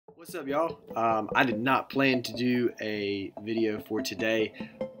What's up, y'all? I did not plan to do a video for today,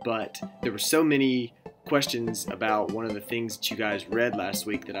 but there were so many questions about one of the things that you guys read last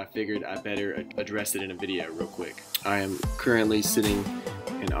week that I figured I better address it in a video real quick. I am currently sitting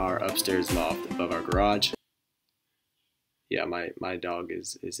in our upstairs loft above our garage. Yeah, my dog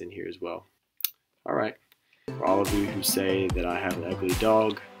is in here as well. Alright, for all of you who say that I have an ugly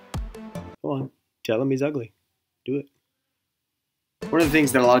dog, come on, tell him he's ugly. Do it. One of the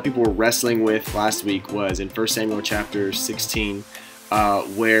things that a lot of people were wrestling with last week was in 1 Samuel chapter 16,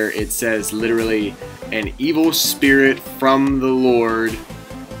 where it says literally, an evil spirit from the Lord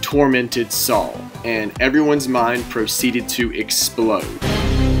tormented Saul, and everyone's mind proceeded to explode.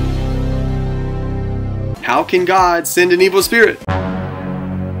 How can God send an evil spirit?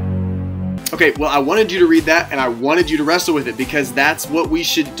 Okay, well, I wanted you to read that, and I wanted you to wrestle with it, because that's what we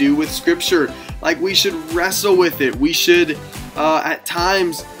should do with Scripture. Like, we should wrestle with it. We should, at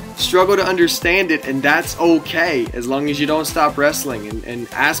times, struggle to understand it, and that's okay, as long as you don't stop wrestling. And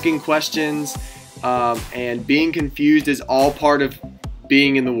asking questions and being confused is all part of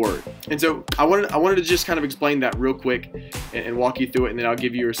being in the Word. And so I wanted to just kind of explain that real quick and walk you through it, and then I'll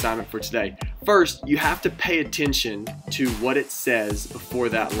give you your assignment for today. First, you have to pay attention to what it says before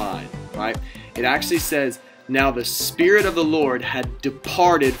that line, right? It actually says, now the Spirit of the Lord had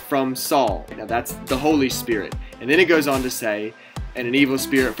departed from Saul. Now that's the Holy Spirit. And then it goes on to say, and an evil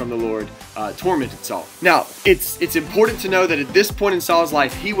spirit from the Lord tormented Saul. Now, it's important to know that at this point in Saul's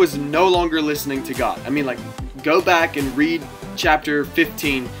life, he was no longer listening to God. I mean, like, go back and read chapter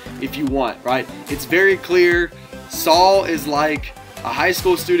 15 if you want, right? It's very clear. Saul is like a high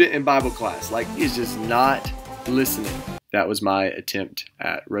school student in Bible class. Like, he's just not listening. That was my attempt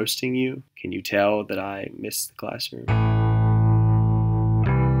at roasting you. Can you tell that I missed the classroom?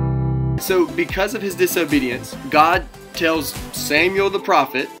 So because of his disobedience, God tells Samuel the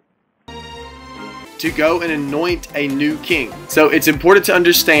prophet to go and anoint a new king. So it's important to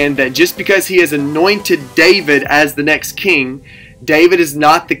understand that just because he has anointed David as the next king, David is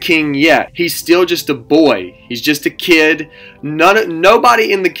not the king yet. He's still just a boy. He's just a kid.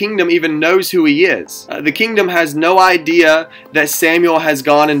 Nobody in the kingdom even knows who he is. The kingdom has no idea that Samuel has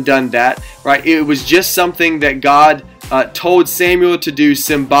gone and done that, right? It was just something that God told Samuel to do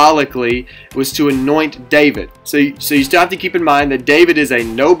symbolically, was to anoint David. So you still have to keep in mind that David is a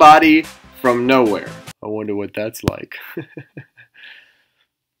nobody from nowhere. I wonder what that's like.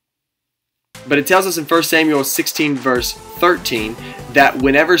 But it tells us in 1 Samuel 16 verse 13 that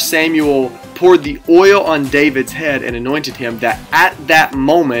whenever Samuel poured the oil on David's head and anointed him, that at that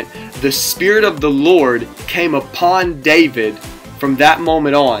moment the Spirit of the Lord came upon David from that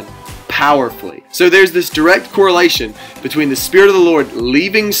moment on powerfully. So there's this direct correlation between the Spirit of the Lord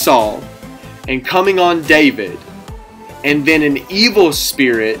leaving Saul and coming on David, and then an evil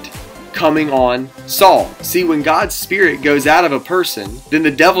spirit coming on Saul. See, when God's Spirit goes out of a person, then the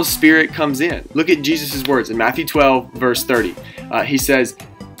devil's spirit comes in. Look at Jesus' words in Matthew 12 verse 30. He says,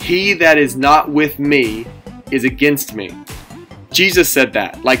 he that is not with me is against me. Jesus said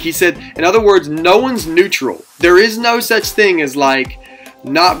that. Like, he said, in other words, no one's neutral. There is no such thing as like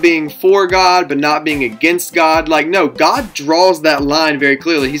not being for God but not being against God. Like, no, God draws that line very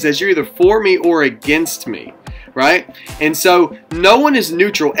clearly. He says, you're either for me or against me. Right? And so no one is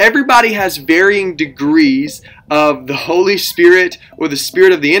neutral. Everybody has varying degrees of the Holy Spirit or the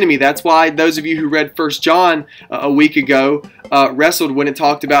spirit of the enemy. That's why those of you who read 1 John a week ago wrestled when it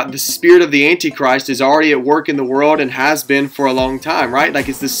talked about the spirit of the Antichrist is already at work in the world and has been for a long time, right? Like,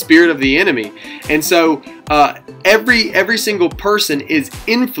 it's the spirit of the enemy. And so every single person is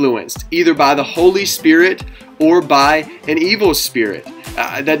influenced either by the Holy Spirit or by an evil spirit.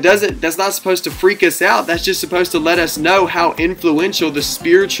 That's not supposed to freak us out. That's just supposed to let us know how influential the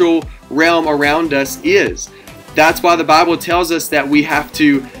spiritual realm around us is. That's why the Bible tells us that we have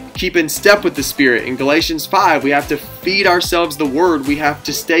to keep in step with the Spirit. In Galatians 5, we have to feed ourselves the Word. We have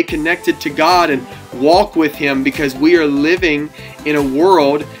to stay connected to God and walk with Him, because we are living in a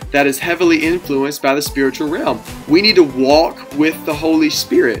world that is heavily influenced by the spiritual realm. We need to walk with the Holy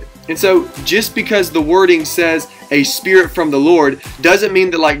Spirit. And so just because the wording says a spirit from the Lord doesn't mean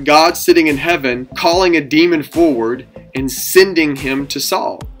that, like, God's sitting in heaven calling a demon forward and sending him to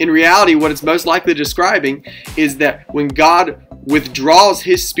Saul. In reality, what it's most likely describing is that when God withdraws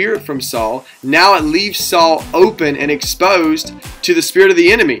his spirit from Saul, now it leaves Saul open and exposed to the spirit of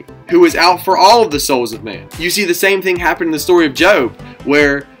the enemy, who is out for all of the souls of man. You see the same thing happen in the story of Job,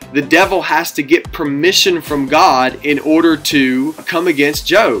 where the devil has to get permission from God in order to come against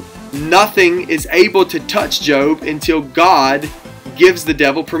Job. Nothing is able to touch Job until God gives the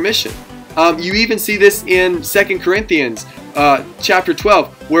devil permission. You even see this in 2 Corinthians, chapter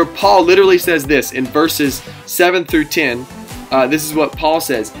 12, where Paul literally says this in verses 7 through 10. This is what Paul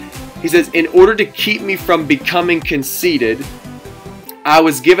says. He says, in order to keep me from becoming conceited, I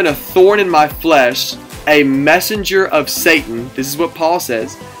was given a thorn in my flesh, a messenger of Satan, this is what Paul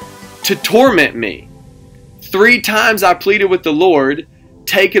says, to torment me. 3 times I pleaded with the Lord,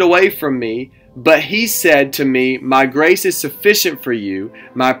 take it away from me. But he said to me, my grace is sufficient for you.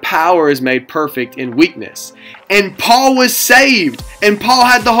 My power is made perfect in weakness. And Paul was saved. And Paul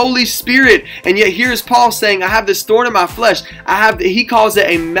had the Holy Spirit. And yet here's Paul saying, I have this thorn in my flesh. He calls it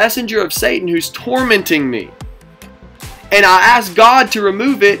a messenger of Satan who's tormenting me. And I asked God to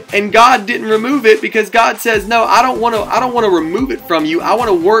remove it, and God didn't remove it because God says, no, I don't want to remove it from you. I want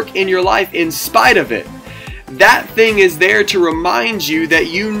to work in your life in spite of it. That thing is there to remind you that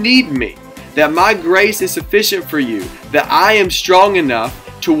you need me. That my grace is sufficient for you, that I am strong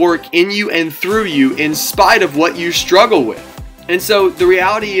enough to work in you and through you in spite of what you struggle with. And so the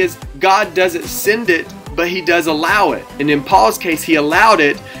reality is God doesn't send it, but he does allow it. And in Paul's case, he allowed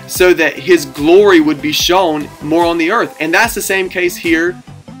it so that his glory would be shown more on the earth. And that's the same case here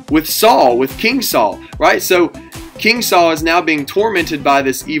with Saul, with King Saul, right? So King Saul is now being tormented by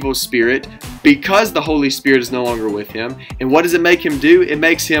this evil spirit because the Holy Spirit is no longer with him. And what does it make him do? It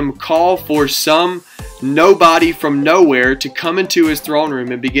makes him call for some nobody from nowhere to come into his throne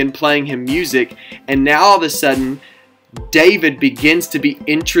room and begin playing him music. And now all of a sudden, David begins to be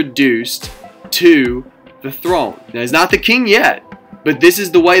introduced to the throne. Now, he's not the king yet, but this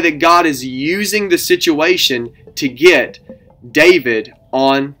is the way that God is using the situation to get David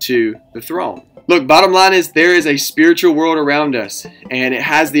onto the throne. Look, bottom line is there is a spiritual world around us, and it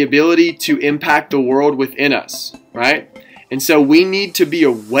has the ability to impact the world within us, right? And so we need to be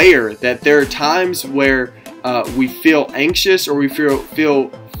aware that there are times where we feel anxious or we feel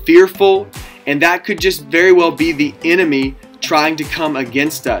fearful, and that could just very well be the enemy trying to come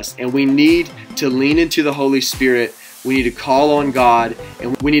against us. And we need to lean into the Holy Spirit. We need to call on God,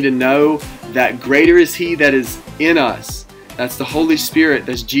 and we need to know that greater is He that is in us. That's the Holy Spirit,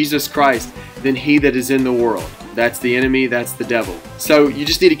 that's Jesus Christ, than he that is in the world. That's the enemy, that's the devil. So you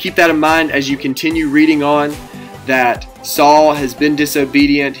just need to keep that in mind as you continue reading on, that Saul has been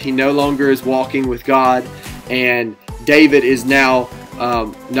disobedient. He no longer is walking with God, and David is now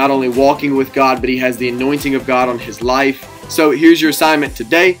not only walking with God, but he has the anointing of God on his life. So here's your assignment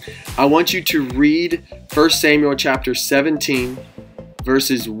today. I want you to read 1 Samuel chapter 17,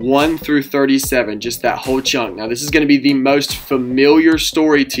 verses 1 through 37, just that whole chunk. Now, this is going to be the most familiar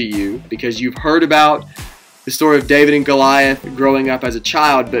story to you because you've heard about the story of David and Goliath growing up as a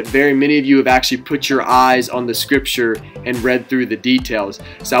child, but very many of you have actually put your eyes on the scripture and read through the details.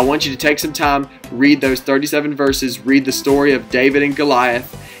 So I want you to take some time, read those 37 verses, read the story of David and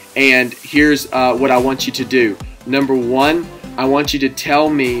Goliath, and here's what I want you to do. Number 1, I want you to tell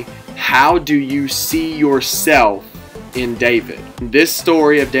me, how do you see yourself in David? This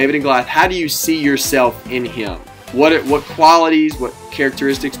story of David and Goliath, how do you see yourself in him? What qualities, what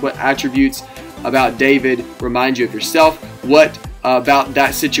characteristics, what attributes about David remind you of yourself? What about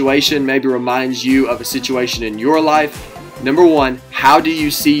that situation maybe reminds you of a situation in your life? Number 1, how do you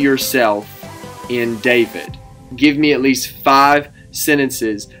see yourself in David? Give me at least 5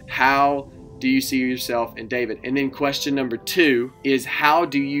 sentences. How do you see yourself in David? And then question number 2 is, how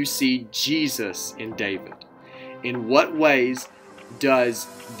do you see Jesus in David? In what ways does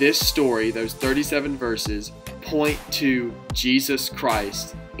this story, those 37 verses, point to Jesus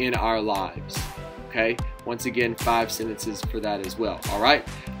Christ in our lives? Okay? Once again, 5 sentences for that as well. All right?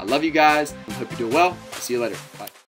 I love you guys. I hope you're doing well. See you later. Bye.